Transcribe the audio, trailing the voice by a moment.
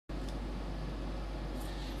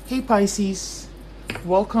Hey Pisces,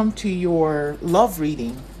 welcome to your love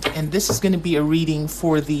reading, and this is going to be a reading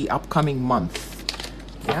for the upcoming month.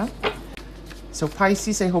 Yeah. So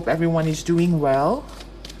Pisces, I hope everyone is doing well.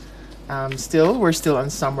 We're still on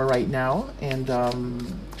summer right now, and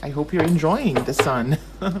I hope you're enjoying the sun.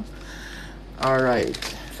 All right.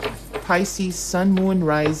 Pisces, Sun, Moon,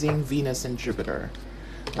 Rising, Venus, and Jupiter.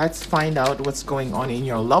 Let's find out what's going on in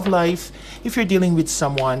your love life. If you're dealing with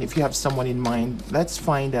someone, if you have someone in mind, let's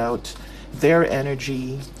find out their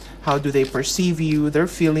energy. How do they perceive you, their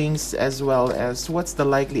feelings, as well as what's the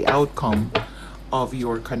likely outcome of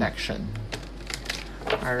your connection.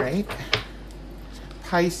 All right.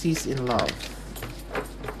 Pisces in love.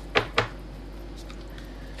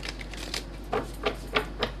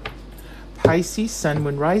 Pisces, Sun,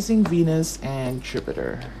 Moon, Rising, Venus, and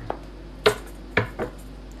Jupiter.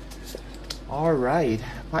 All right,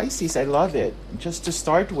 Pisces, I love it. Just to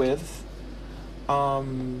start with,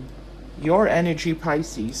 your energy,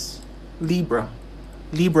 Pisces, Libra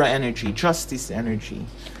energy, justice energy.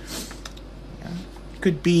 Yeah.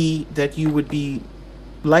 Could be that you would be,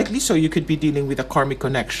 likely so you could be dealing with a karmic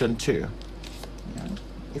connection too. Yeah.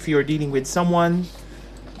 If you're dealing with someone,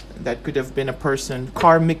 that could have been a person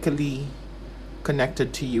karmically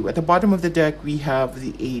connected to you. At the bottom of the deck, we have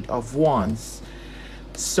the Eight of Wands.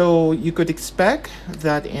 So you could expect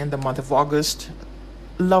that in the month of August,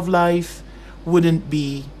 love life wouldn't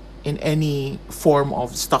be in any form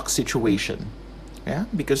of stuck situation. Yeah,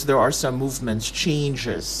 because there are some movements,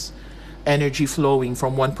 changes, energy flowing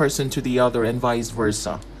from one person to the other and vice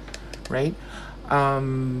versa. Right?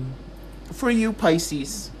 For you,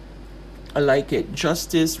 Pisces, I like it.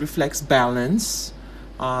 Justice reflects balance,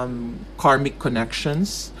 karmic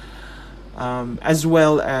connections, as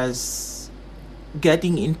well as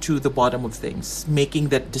getting into the bottom of things, making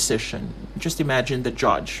that decision. Just imagine the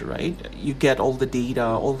judge, right? You get all the data,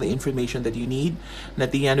 all the information that you need, and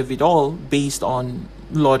at the end of it all, based on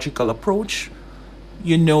logical approach,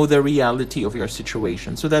 you know the reality of your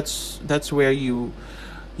situation. So that's where you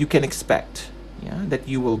can expect, yeah, that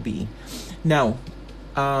you will be. Now,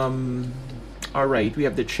 all right, we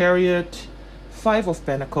have the Chariot, Five of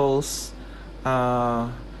Pentacles,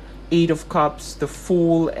 Eight of Cups, the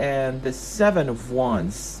Fool, and the Seven of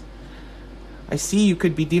Wands. I see you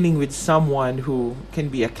could be dealing with someone who can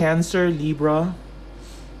be a Cancer, Libra,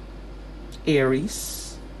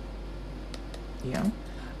 Aries. Yeah.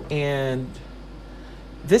 And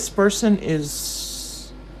this person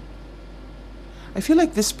is, I feel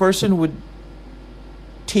like this person would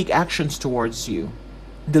take actions towards you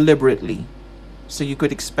deliberately. So you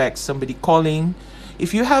could expect somebody calling.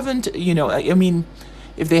 If you haven't, I mean,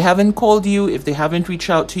 if they haven't called you, if they haven't reached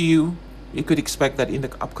out to you, you could expect that in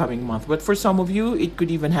the upcoming month. But for some of you, it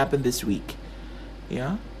could even happen this week.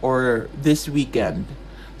 Yeah? Or this weekend.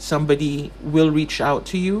 Somebody will reach out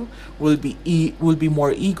to you, will be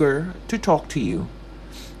more eager to talk to you.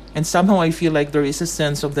 And somehow I feel like there is a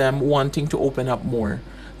sense of them wanting to open up more.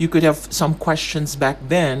 You could have some questions back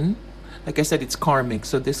then. Like I said, it's karmic.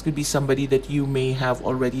 So this could be somebody that you may have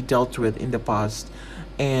already dealt with in the past.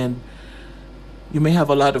 And you may have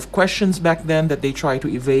a lot of questions back then that they try to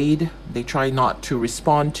evade. They try not to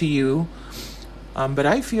respond to you. But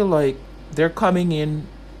I feel like they're coming in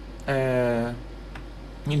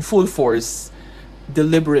full force,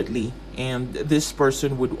 deliberately. And this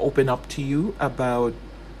person would open up to you about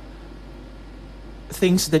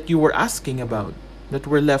things that you were asking about, that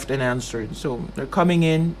were left unanswered. So they're coming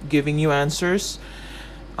in, giving you answers,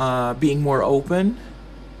 being more open,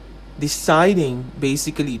 deciding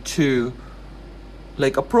basically to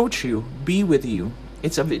approach you, be with you.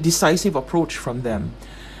 It's a decisive approach from them.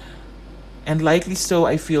 And likely so,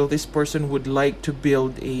 I feel this person would like to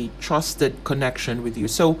build a trusted connection with you.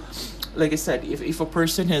 So, like I said, if a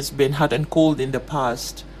person has been hot and cold in the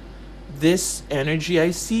past, this energy I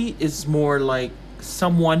see is more like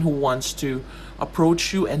someone who wants to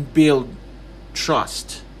approach you and build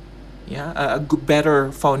trust. Yeah, a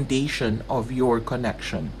better foundation of your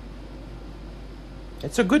connection.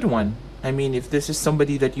 It's a good one. I mean, if this is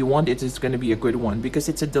somebody that you want, it is going to be a good one because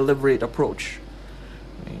it's a deliberate approach.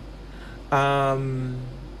 Right?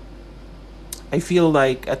 I feel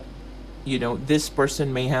like, this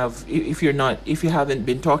person may have, if you haven't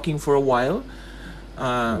been talking for a while,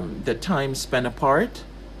 the time spent apart,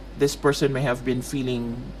 this person may have been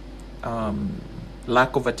feeling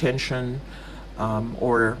lack of attention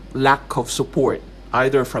or lack of support,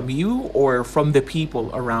 either from you or from the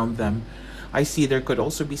people around them. I see there could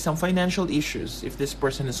also be some financial issues. If this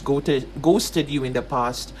person has ghosted you in the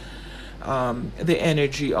past, the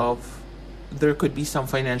energy of there could be some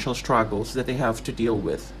financial struggles that they have to deal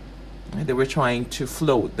with. They were trying to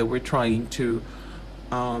float. They were trying to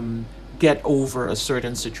get over a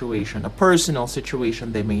certain situation, a personal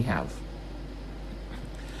situation they may have.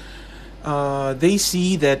 They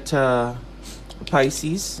see that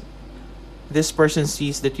Pisces, this person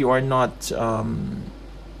sees that you are not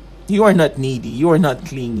needy, you are not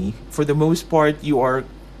clingy. For the most part, you are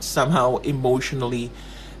somehow emotionally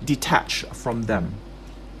detached from them.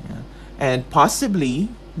 Yeah. And possibly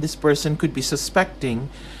this person could be suspecting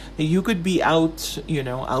that you could be out,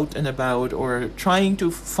 out and about, or trying to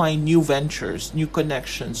find new ventures, new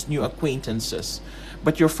connections, new acquaintances.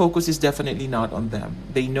 But your focus is definitely not on them.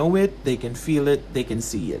 They know it, they can feel it, they can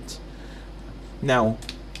see it. Now,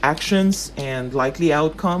 actions and likely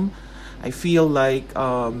outcome, I feel like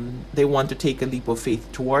they want to take a leap of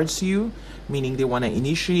faith towards you, meaning they want to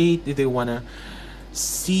initiate, they want to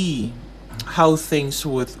see how things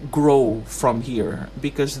would grow from here,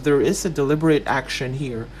 because there is a deliberate action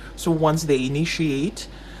here. So once they initiate,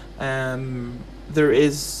 there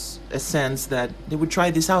is a sense that they would try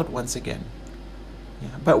this out once again.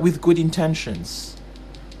 Yeah, but with good intentions.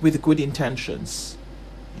 With good intentions.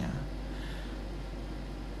 Yeah.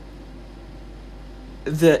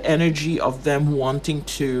 The energy of them wanting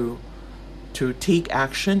to take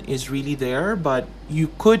action is really there, but you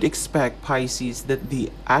could expect, Pisces, that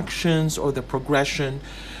the actions or the progression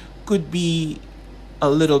could be a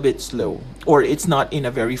little bit slow, or it's not in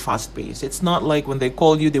a very fast pace. It's not like when they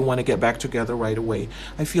call you, they want to get back together right away.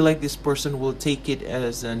 I feel like this person will take it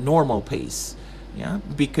as a normal pace. Yeah,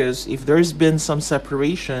 because if there's been some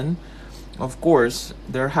separation, of course,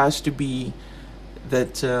 there has to be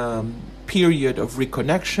that period of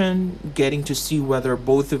reconnection, getting to see whether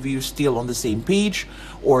both of you still on the same page,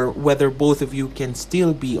 or whether both of you can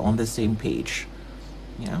still be on the same page.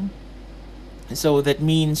 Yeah. So that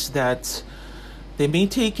means that they may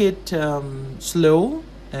take it slow,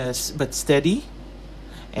 but steady,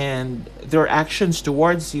 and their actions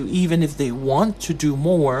towards you, even if they want to do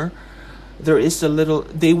more,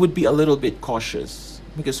 they would be a little bit cautious,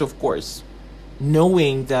 because of course,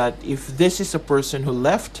 knowing that if this is a person who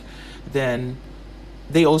left, then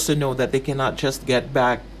they also know that they cannot just get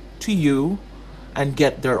back to you and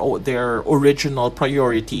get their original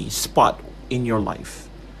priority spot in your life.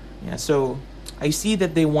 Yeah, so I see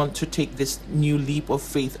that they want to take this new leap of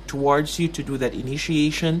faith towards you, to do that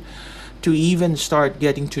initiation, to even start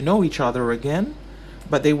getting to know each other again,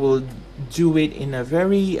 but they will do it in a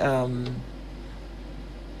very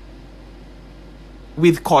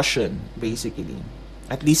with caution, basically,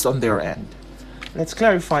 at least on their end. Let's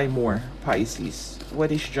clarify more, Pisces.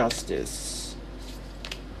 What is justice?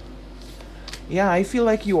 Yeah, I feel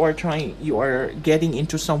like you are getting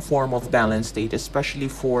into some form of balance state, especially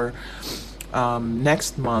for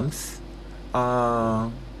next month.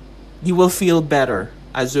 You will feel better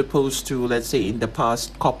as opposed to, let's say, in the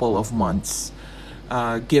past couple of months.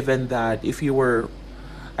 Given that if you were,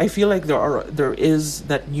 I feel like there is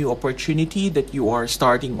that new opportunity that you are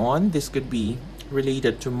starting on. This could be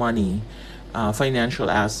related to money, financial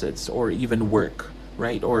assets, or even work,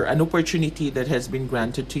 right? Or an opportunity that has been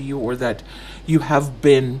granted to you, or that you have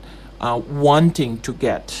been wanting to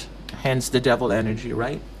get, hence the devil energy,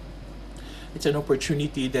 right? It's an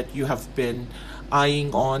opportunity that you have been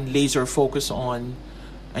eyeing on, laser focus on,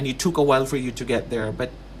 and it took a while for you to get there. But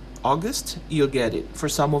August, you'll get it. For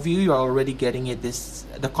some of you, you're already getting it,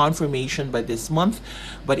 the confirmation by this month,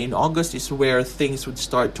 but in August is where things would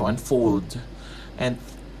start to unfold, and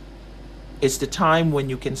it's the time when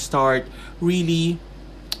you can start really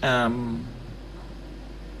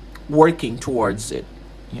working towards it,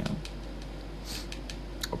 you know,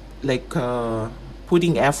 like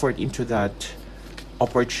putting effort into that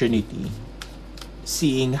opportunity,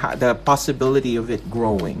 seeing the possibility of it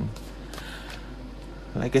growing.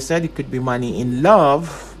 Like I said, it could be money. In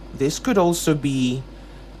love, this could also be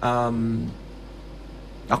a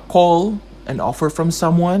call, an offer from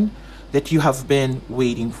someone that you have been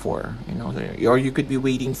waiting for, you know, or you could be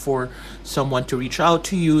waiting for someone to reach out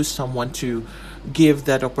to you, someone to give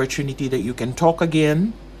that opportunity that you can talk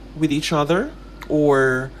again with each other,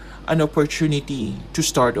 or an opportunity to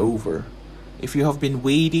start over. If you have been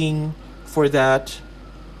waiting for that,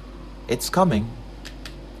 it's coming.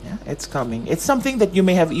 Yeah, it's coming. It's something that you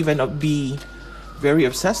may have even be very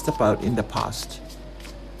obsessed about in the past,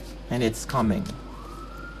 and it's coming.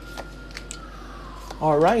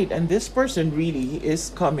 All right, and this person really is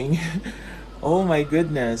coming. Oh my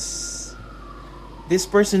goodness. This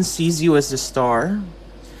person sees you as a star,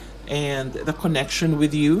 and the connection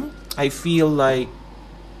with you, I feel like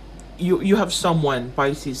you have someone,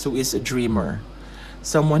 Pisces, who is a dreamer.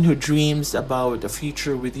 Someone who dreams about a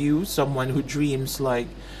future with you, someone who dreams like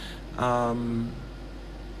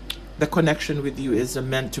the connection with you is a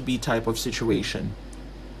meant to be type of situation.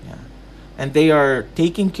 Yeah. And they are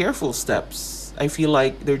taking careful steps. I feel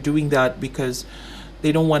like they're doing that because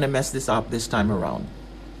they don't want to mess this up this time around.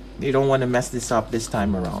 They don't want to mess this up this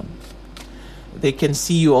time around. They can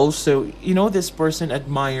see you also, you know, this person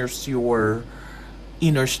admires your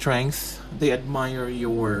inner strength. They admire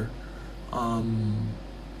your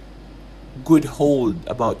good hold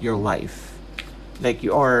about your life. Like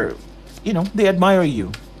you are, you know, they admire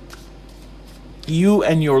you. You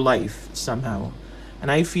and your life somehow. And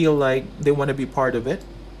I feel like they want to be part of it.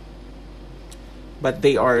 But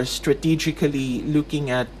they are strategically looking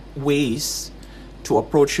at ways to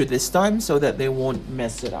approach you this time so that they won't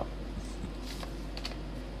mess it up.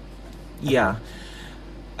 Yeah.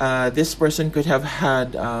 This person could have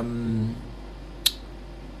had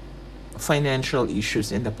financial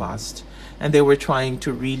issues in the past, and they were trying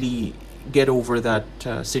to really get over that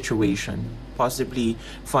situation, possibly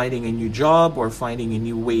finding a new job or finding a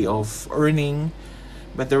new way of earning.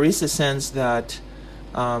 But there is a sense that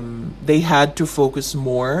they had to focus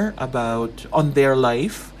more on their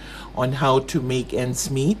life, on how to make ends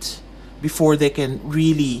meet before they can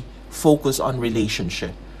really focus on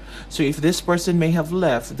relationship. So if this person may have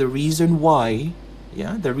left, the reason why,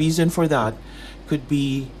 the reason for that could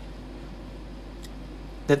be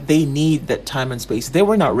that they need that time and space. They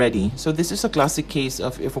were not ready. So this is a classic case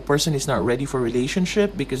of if a person is not ready for a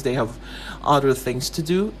relationship because they have other things to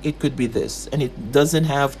do, it could be this. And it doesn't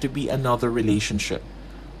have to be another relationship.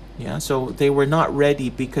 Yeah, so they were not ready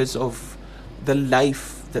because of the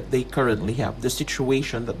life that they currently have, the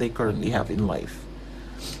situation that they currently have in life.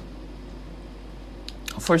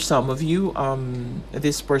 For some of you,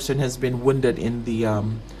 this person has been wounded in the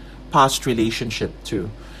past relationship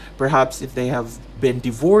too. Perhaps if they have been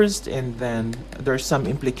divorced, and then there's some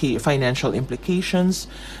financial implications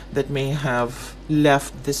that may have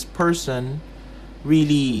left this person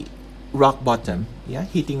really rock bottom,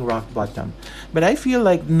 hitting rock bottom. But I feel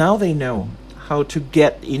like now they know how to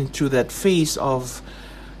get into that phase of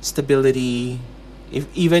stability.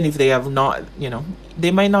 Even if they have not,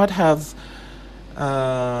 they might not have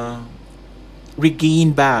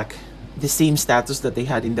regained back the same status that they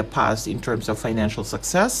had in the past in terms of financial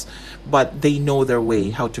success, but they know their way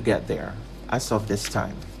how to get there as of this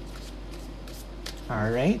time.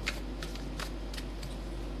 All right.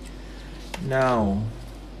 Now,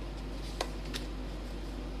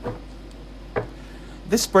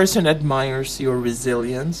 this person admires your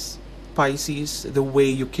resilience, Pisces, the way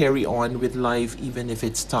you carry on with life even if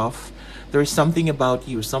it's tough. There's something about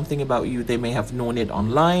you, they may have known it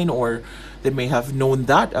online, or they may have known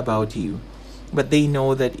that about you, but they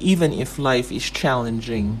know that even if life is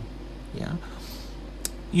challenging,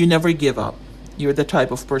 you never give up. You're the type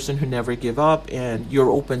of person who never give up, and you're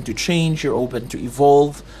open to change, you're open to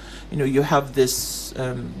evolve. You have this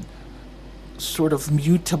sort of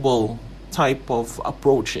mutable type of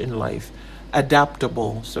approach in life,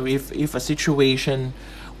 adaptable. So if a situation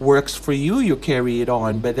works for you, you carry it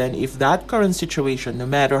on. But then if that current situation, no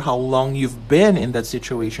matter how long you've been in that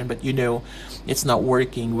situation, but it's not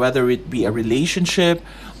working, whether it be a relationship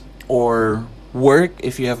or work,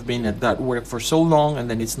 if you have been at that work for so long and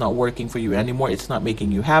then it's not working for you anymore, it's not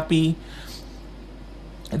making you happy,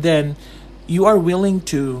 then you are willing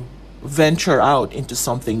to venture out into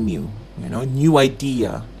something new, new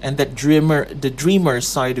idea, and the dreamer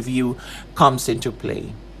side of you comes into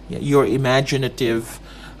play. Your imaginative,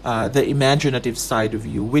 the imaginative side of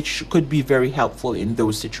you, which could be very helpful in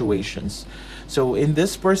those situations. So in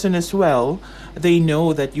this person as well, they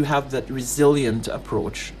know that you have that resilient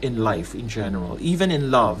approach in life in general, even in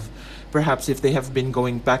love. Perhaps if they have been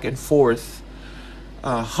going back and forth,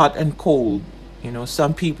 hot and cold,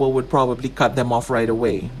 some people would probably cut them off right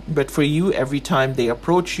away. But for you, every time they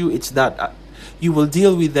approach you, it's that you will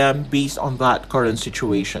deal with them based on that current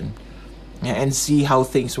situation, and see how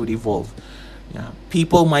things would evolve.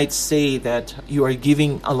 People might say that you are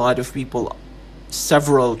giving a lot of people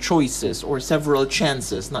several choices or several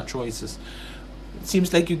chances, not choices. It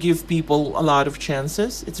seems like you give people a lot of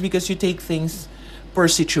chances. It's because you take things per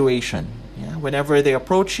situation. Whenever they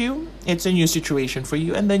approach you, it's a new situation for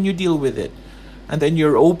you, and then you deal with it. And then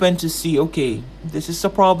you're open to see, okay, this is a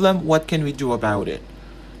problem, what can we do about it?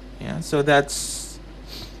 So that's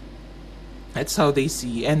how they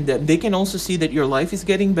see. And they can also see that your life is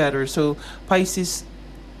getting better. So Pisces,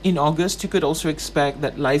 in August, you could also expect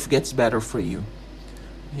that life gets better for you.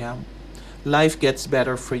 Life gets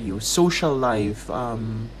better for you. Social life,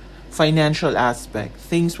 financial aspect,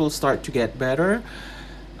 things will start to get better.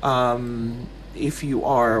 If you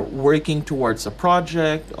are working towards a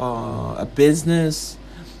project, a business,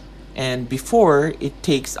 And before it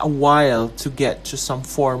takes a while to get to some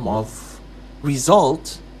form of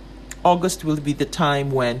result, August will be the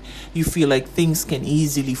time when you feel like things can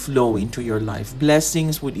easily flow into your life.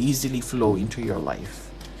 Blessings would easily flow into your life.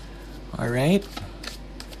 All right.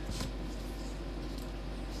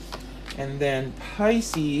 And then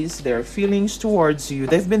Pisces, their feelings towards you,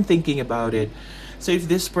 they've been thinking about it. So if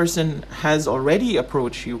this person has already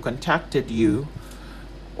approached you, contacted you,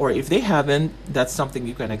 or if they haven't, that's something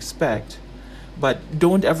you can expect. But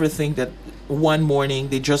don't ever think that one morning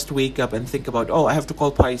they just wake up and think about, oh, I have to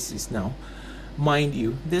call Pisces now. Mind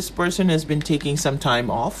you, this person has been taking some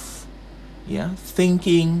time off, yeah,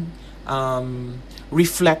 thinking,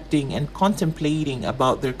 reflecting, and contemplating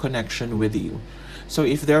about their connection with you. So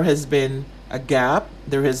if there has been a gap,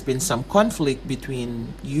 there has been some conflict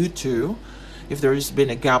between you two, if there has been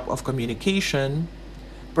a gap of communication,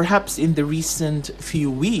 perhaps in the recent few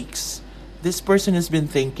weeks, this person has been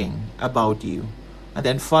thinking about you. And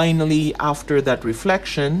then finally, after that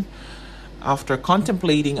reflection, after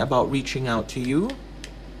contemplating about reaching out to you,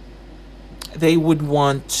 they would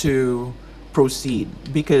want to proceed.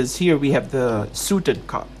 Because here we have the suited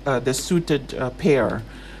pair.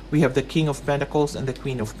 We have the King of Pentacles and the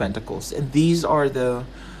Queen of Pentacles. And these are the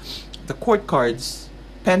court cards.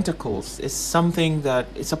 Pentacles is something that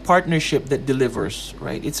it's a partnership that delivers,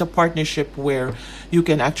 right? It's a partnership where you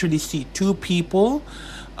can actually see two people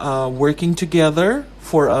working together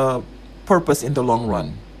for a purpose in the long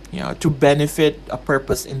run, to benefit a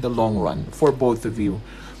purpose in the long run for both of you.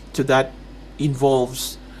 So that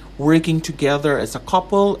involves working together as a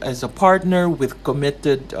couple, as a partner with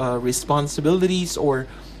committed responsibilities, or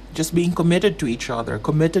just being committed to each other,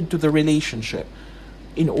 committed to the relationship,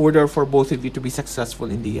 in order for both of you to be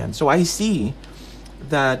successful in the end. So I see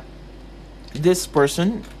that this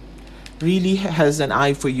person really has an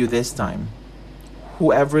eye for you this time.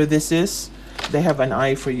 Whoever this is, they have an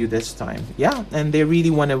eye for you this time. Yeah, and they really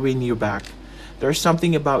want to win you back. There's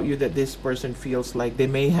something about you that this person feels like they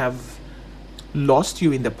may have lost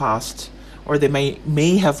you in the past, or they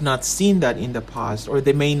may have not seen that in the past, or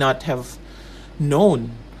they may not have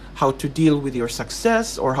known how to deal with your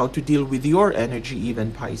success or how to deal with your energy,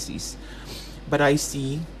 even Pisces. But I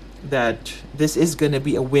see that this is going to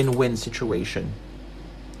be a win-win situation.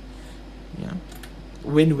 Yeah,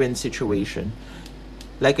 win-win situation.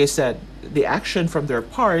 Like I said, the action from their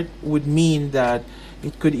part would mean that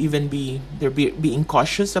it could even be they're being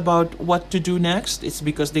cautious about what to do next. It's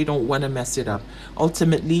because they don't want to mess it up.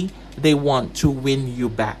 Ultimately, they want to win you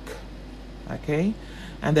back. Okay?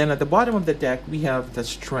 And then at the bottom of the deck, we have the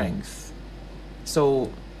Strength.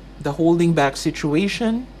 So the holding back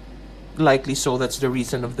situation, likely so that's the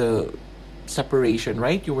reason of the separation,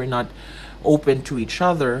 right? You were not open to each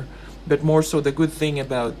other. But more so, the good thing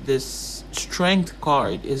about this Strength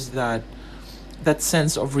card is that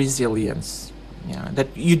sense of resilience. Yeah,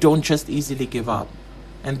 that you don't just easily give up.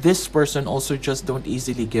 And this person also just don't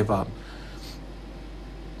easily give up.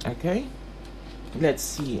 Okay? Let's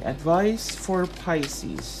see. Advice for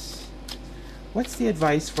Pisces. What's the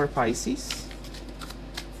advice for Pisces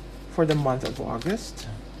for the month of August?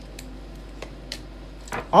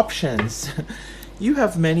 Options. You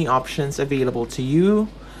have many options available to you.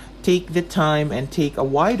 Take the time and take a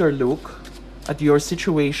wider look at your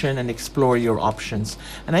situation and explore your options.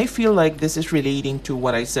 And I feel like this is relating to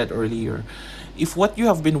what I said earlier. If what you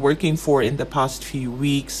have been working for in the past few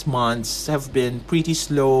weeks, months have been pretty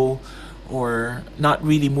slow, or not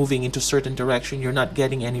really moving into certain direction, you're not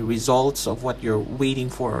getting any results of what you're waiting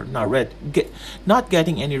for, not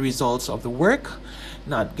getting any results of the work,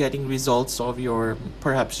 not getting results of your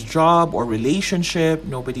perhaps job or relationship,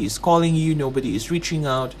 nobody is calling you, nobody is reaching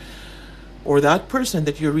out, or that person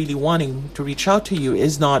that you're really wanting to reach out to you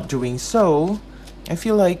is not doing so, I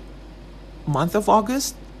feel like month of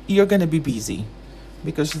August, you're going to be busy.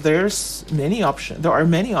 Because there are many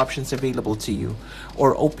options available to you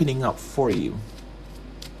or opening up for you.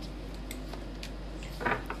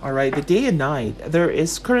 All right, the day and night, there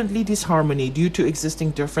is currently disharmony due to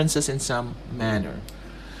existing differences in some manner.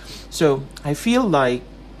 So I feel like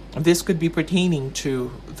this could be pertaining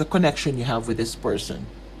to the connection you have with this person.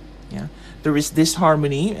 Yeah, there is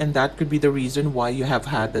disharmony, and that could be the reason why you have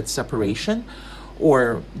had that separation,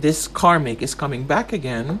 or this karmic is coming back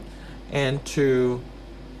again, and to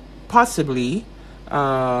possibly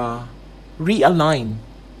realign,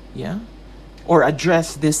 yeah, or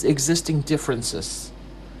address these existing differences.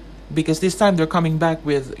 Because this time they're coming back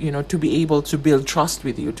with, to be able to build trust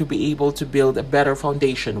with you, to be able to build a better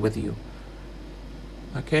foundation with you.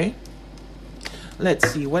 Okay? Let's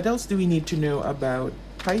see, what else do we need to know about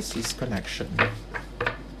Pisces connection?